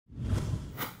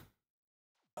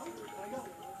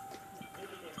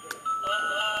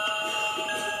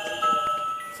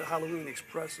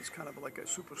HalloweenExpress is kind of like a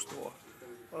superstore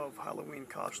of Halloween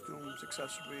costumes,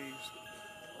 accessories,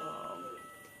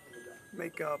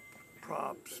 makeup,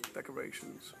 props,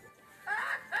 decorations.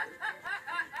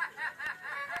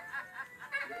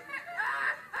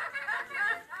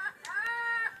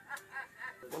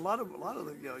 A lot of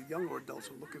the younger adults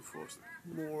are looking for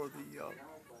more of the,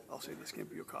 I'll say, the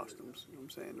skimpier costumes. You know what I'm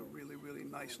saying? The really, really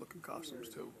nice looking costumes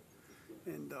too.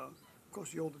 And of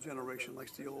course, the older generation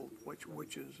likes the old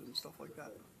witches and stuff like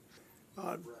that.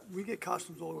 We get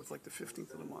costumes all the way to like the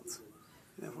 15th of the month,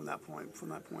 and then from that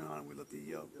point on, we let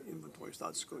the inventory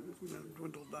start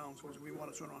dwindle down, so we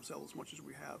want to turn around and sell as much as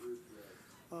we have.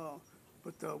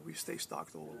 But we stay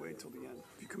stocked all the way until the end.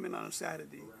 If you come in on a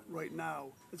Saturday, right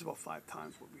now, it's about 5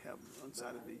 times what we have on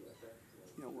Saturday.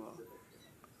 You know,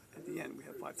 at the end, we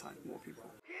have 5 times more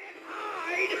people.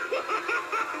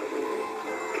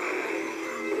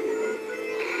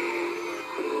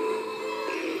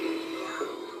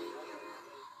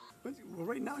 Well,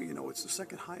 right now, you know, it's the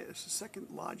second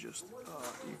largest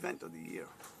event of the year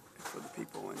for the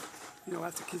people, and you know,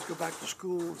 after kids go back to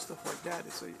school and stuff like that,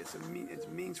 it's a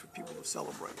means for people to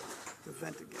celebrate the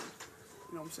event again.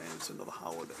 You know what I'm saying? It's another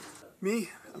holiday. Me,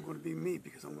 I'm going to be me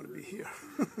because I'm going to be here.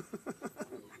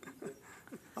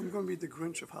 I'm going to be the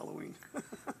Grinch of Halloween.